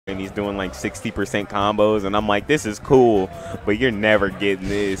and he's doing like 60% combos, and I'm like, this is cool, but you're never getting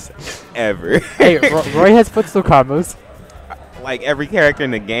this ever. Hey, Roy has footstool combos. Like every character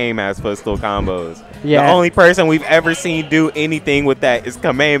in the game has footstool combos. Yeah. The only person we've ever seen do anything with that is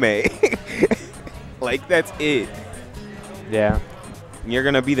Kameme. Like that's it. Yeah. You're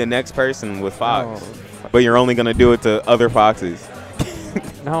gonna be the next person with Fox, Oh. but you're only gonna do it to other Foxes.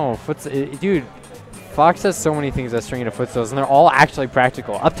 No, dude. Fox has so many things that string into footstools, and they're all actually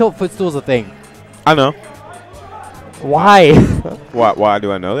practical. Up till footstool's a thing. I know. Why? Why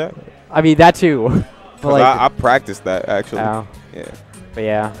do I know that? I mean, that too. But like, I practiced that actually. Oh. Yeah. But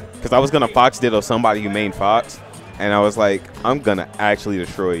yeah. Because I was gonna Fox Ditto somebody who main Fox, and I was like, I'm gonna actually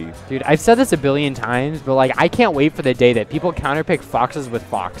destroy you. Dude, I've said this a billion times, but like, I can't wait for the day that people counterpick Foxes with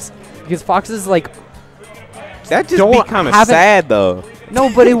Fox, because Foxes like that just be kind of sad though. No,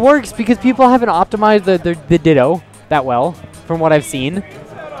 but it works because people haven't optimized the Ditto that well, from what I've seen,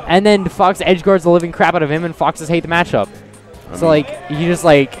 and then Fox edge guards the living crap out of him, and Foxes hate the matchup. So like, you just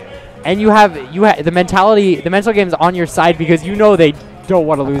like, and you have the mental game's on your side because you know they don't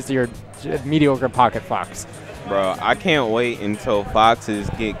want to lose to your mediocre pocket Fox. Bro, I can't wait until Foxes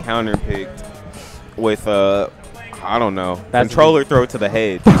get counterpicked with I don't know, controller throw to the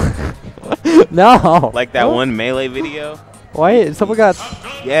head. No. Like that one Melee video. Why? Someone got...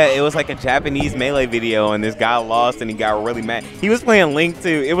 Yeah, it was like a Japanese Melee video, and this guy lost, and he got really mad. He was playing Link,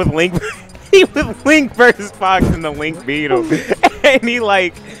 too. It was Link. He was Link versus Fox, and the Link beat him. And he,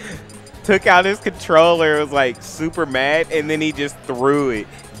 like, took out his controller, was, like, super mad, and then he just threw it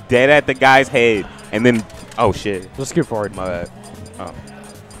dead at the guy's head. And then, oh, shit. Let's scoot forward. My bad.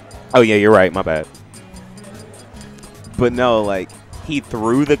 Oh, yeah, you're right. My bad. But no, like, he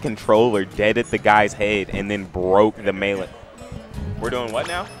threw the controller dead at the guy's head and then broke the Melee. We're doing what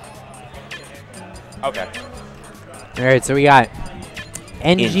now? Okay. All right, so we got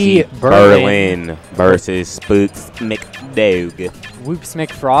NG Berlin versus Spooks McDog. Whoops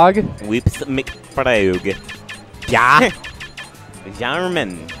McFrog. Whoops McFrog. Yeah.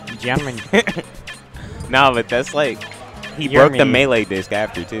 German. German. No, but that's like, he broke the Melee disc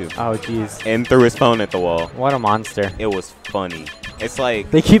after, too. Oh, jeez. And threw his phone at the wall. What a monster. It was funny. It's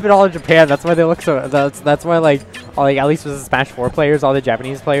like... They keep it all in Japan. That's why they look so... That's why, like at least with the Smash 4 players, all the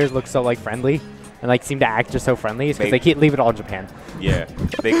Japanese players look so, like, friendly. And, like, seem to act just so friendly. It's because they leave it all in Japan. Yeah.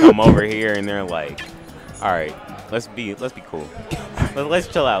 They come over here and they're like, all right, let's be cool. Let's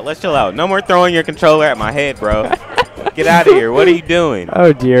chill out. Let's chill out. No more throwing your controller at my head, bro. Get out of here. What are you doing?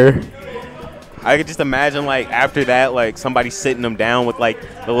 Oh, dear. I could just imagine, like, after that, like, somebody sitting them down with, like,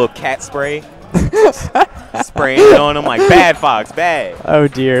 the little cat spray. Spraying it on them like, bad Fox, bad. Oh,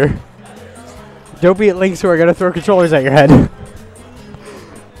 dear. Don't be at Links who are going to throw controllers at your head.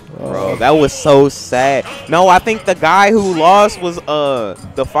 Bro, that was so sad. No, I think the guy who lost was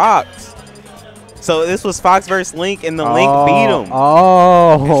the Fox. So this was Fox versus Link, and the Link beat him.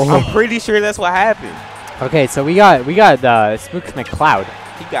 Oh. I'm pretty sure that's what happened. Okay, so we got Spooks McCloud.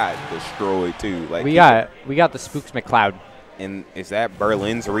 He got destroyed too. Like we got the Spooks McCloud. And is that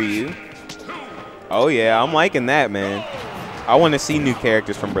Berlin's Ryu? Oh yeah, I'm liking that, man. I want to see new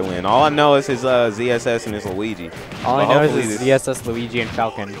characters from Berlin. All I know is his ZSS and his Luigi. All I know is his ZSS, Luigi, and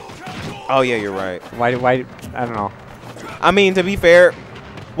Falcon. Oh yeah, you're right. Why? I don't know. I mean, to be fair,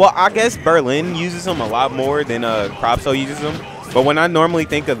 well, I guess Berlin uses them a lot more than Cropso uses them. But when I normally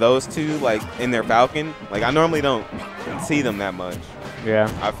think of those two, like in their Falcon, like I normally don't see them that much.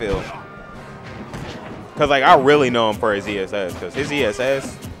 Yeah. I feel. Because like I really know him for his ZSS. Because his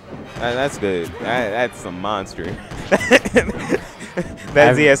ZSS, that's good. That's a monster.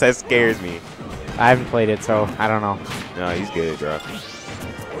 That ZSS scares me. I haven't played it, so I don't know. No, he's good, bro.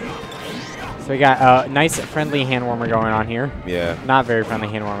 So we got a nice friendly hand warmer going on here. Yeah. Not very friendly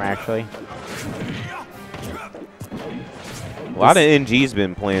hand warmer, actually. A lot of NG's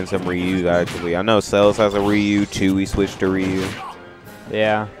been playing some Ryu, actually. I know Cells has a Ryu, Chewy switched to Ryu.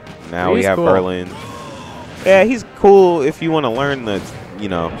 Yeah. Now we have cool. Berlin. Yeah, he's cool if you want to learn the, you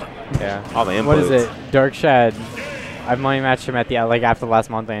know, all the inputs. What is it? Dark Shad. I've money matched him at the after the last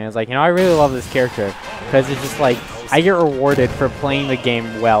month, and it's like, you know, I really love this character because it's just like I get rewarded for playing the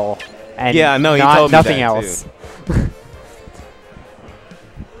game well, and yeah, no, he told me nothing that else.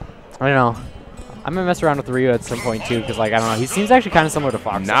 I don't know. I'm gonna mess around with Ryu at some point too, because like I don't know, he seems actually kind of similar to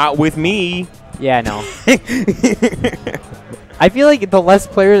Fox. Not with me. Yeah, I know. I feel like the less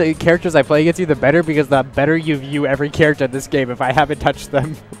characters I play against you, the better, because the better you view every character in this game if I haven't touched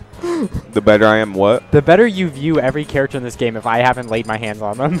them. The better I am what? The better you view every character in this game if I haven't laid my hands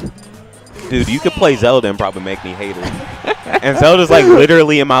on them. Dude, you could play Zelda and probably make me hate her. And Zelda's like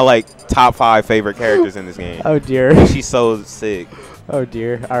literally in my like top 5 favorite characters in this game. Oh dear. She's so sick. Oh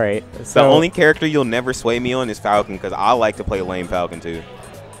dear. All right. The So only character you'll never sway me on is Falcon, because I like to play lame Falcon too.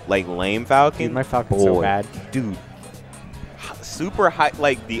 Like lame Falcon. dude, my Falcon's so bad. Dude. Super hype.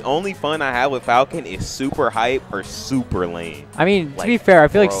 Like the only fun I have with Falcon is super hype or super lame. I mean, like, to be fair, I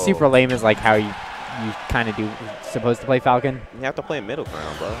feel like bro. super lame is like how you kind of supposed to play Falcon. You have to play middle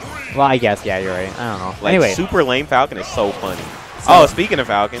ground, bro. Well, I guess, yeah, you're right. I don't know. Like Anyway, super lame Falcon is so funny. So- Oh, speaking of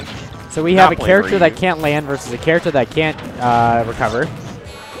Falcon. so we not have a playing character that Ryu. can't land versus a character that can't recover.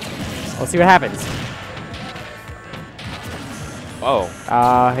 Let's see what happens. Oh,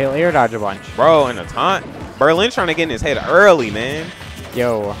 He'll air dodge a bunch. bro, and a taunt. Berlin's trying to get in his head early, man.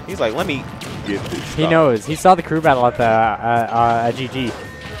 Yo, He's like, let me get this. he knows. He saw the crew battle at the GG.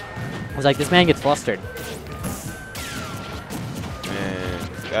 He's like, this man gets flustered. Man,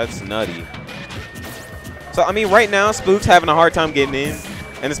 that's nutty. So, I mean, right now, Spook's having a hard time getting in.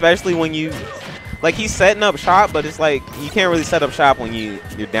 And especially when you, like, he's setting up shop, but it's like, you can't really set up shop when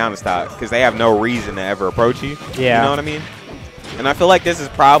you're down to stock because they have no reason to ever approach you. Yeah. You know what I mean? And I feel like this is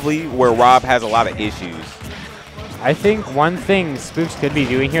probably where Rob has a lot of issues. I think one thing Spooks could be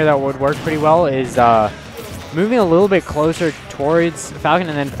doing here that would work pretty well is moving a little bit closer towards Falcon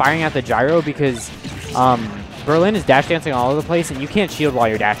and then firing at the gyro because Berlin is dash dancing all over the place and you can't shield while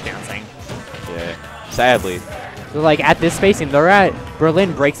you're dash dancing. Yeah, sadly. So like at this spacing they're at,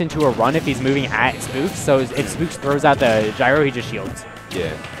 Berlin breaks into a run if he's moving at Spooks. So if Spooks throws out the gyro, he just shields.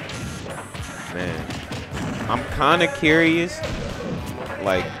 Yeah. Man. I'm kind of curious.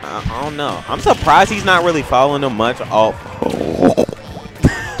 Like, I don't know. I'm surprised he's not really following him much off.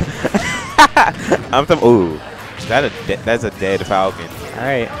 Ooh. That's a dead Falcon. All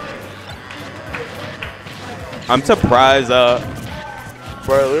right. I'm surprised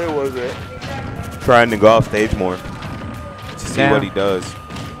Berlin wasn't trying to go off stage more to see Yeah. what he does.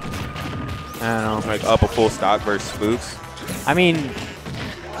 I don't know. Like up a full stock versus Spooks. I mean,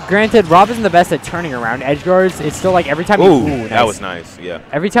 granted, Rob isn't the best at turning around edge guards. It's still like every time Ooh, you... that was nice. Yeah.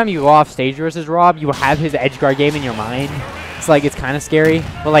 Every time you go off stage versus Rob, you have his edge guard game in your mind. It's like, it's kind of scary.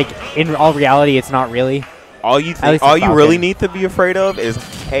 But like, in all reality, it's not really. All you At least all it's you Falcon. really need to be afraid of is,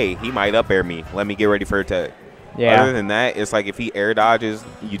 hey, he might up air me. Let me get ready for attack. Yeah. Other than that, it's like if he air dodges,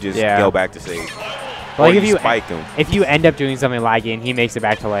 you just Yeah. go back to stage. But Or like, you spike him. if you end up doing something laggy and he makes it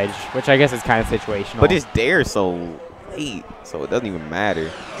back to ledge, which I guess is kind of situational. But his dare is so late, so it doesn't even matter.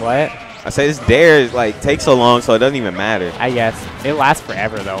 What? I say his dare like takes so long, so it doesn't even matter. I guess. It lasts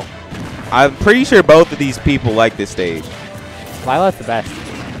forever, though. I'm pretty sure both of these people like this stage. Lila's the best.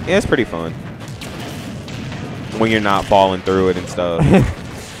 Yeah, it's pretty fun. When you're not falling through it and stuff.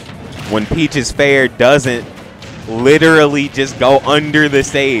 When Peach's Fair doesn't literally just go under the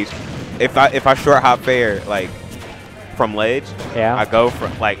stage. If I short hop fair, like, from ledge, Yeah. I go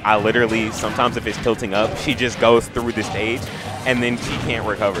from, like, I literally, sometimes if it's tilting up, she just goes through the stage, and then she can't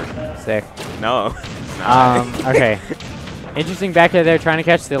recover. Sick. No. Okay. Interesting back air there, trying to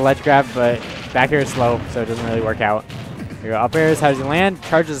catch the ledge grab, but back air is slow, so it doesn't really work out. Here we go. Up airs, how does he land?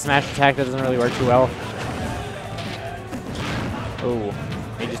 Charges a smash attack, that doesn't really work too well. Ooh,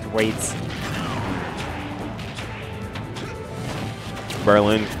 he just waits.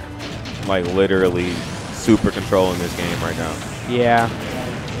 Berlin, like, literally super controlling this game right now. Yeah.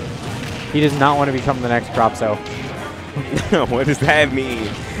 He does not want to become the next Cropso. What does that mean?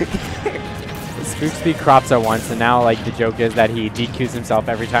 Spooks beat Cropso once, and now like the joke is that he DQs himself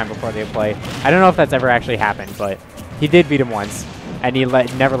every time before they play. I don't know if that's ever actually happened, but he did beat him once, and he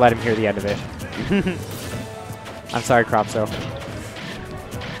never let him hear the end of it. I'm sorry, Cropso.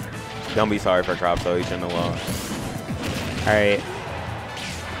 Don't be sorry for Cropso. He shouldn't have lost. All right.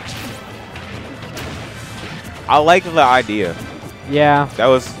 I like the idea. Yeah. That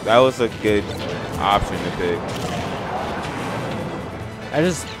was a good option to pick. I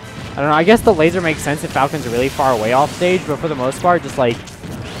don't know. I guess the laser makes sense if Falcon's really far away off stage, but for the most part, just like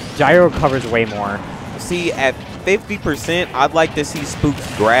gyro covers way more. See, at 50%, I'd like to see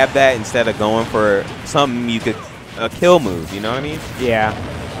Spooks grab that instead of going for something you could a kill move. You know what I mean? Yeah.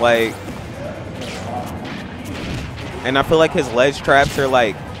 Like, and I feel like his ledge traps are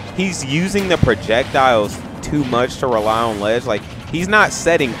like he's using the projectiles too much to rely on ledge. Like, he's not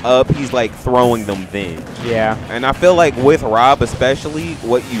setting up, he's like throwing them then. Yeah. And I feel like with Rob especially,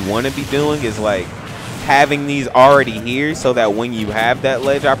 what you want to be doing is like having these already here so that when you have that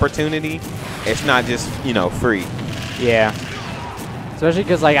ledge opportunity, it's not just, you know, free. Yeah. Especially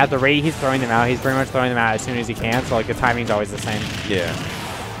because like at the rate he's throwing them out, he's pretty much throwing them out as soon as he can, so like the timing's always the same. Yeah.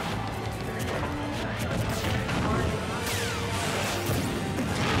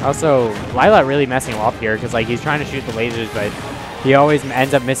 Also, Lila really messing him up here because like he's trying to shoot the lasers, but he always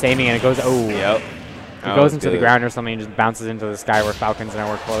ends up misaiming and it goes, oh. Yep. He goes into the ground or something and just bounces into the sky where Falcon's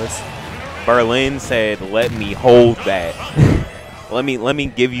nowhere close. Berlin said, "Let me hold that. let me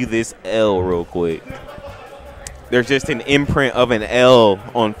give you this L real quick." There's just an imprint of an L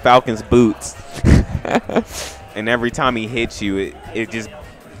on Falcon's boots, and every time he hits you, it just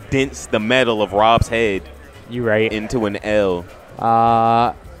dents the metal of Rob's head. You right into an L.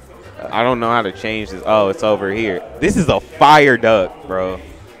 I don't know how to change this. Oh, it's over here. This is a fire duck, bro.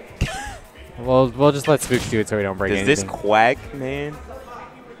 We'll just let Spooks do it so we don't break anything. Does this quack, man?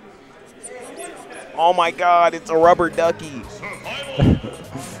 Oh my God, it's a rubber ducky.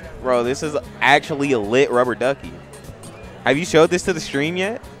 Bro, this is actually a lit rubber ducky. Have you showed this to the stream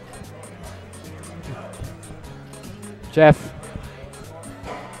yet? Jeff.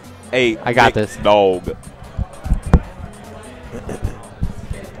 Hey, I got this. Dog.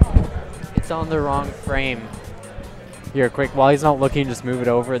 It's on the wrong frame. Here, quick, while he's not looking, just move it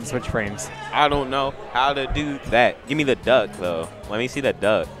over and switch frames. I don't know how to do that. Give me the duck, though. Let me see the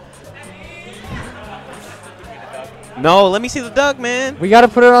duck. No, let me see the duck, man. We got to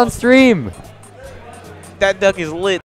put it on stream. That duck is lit.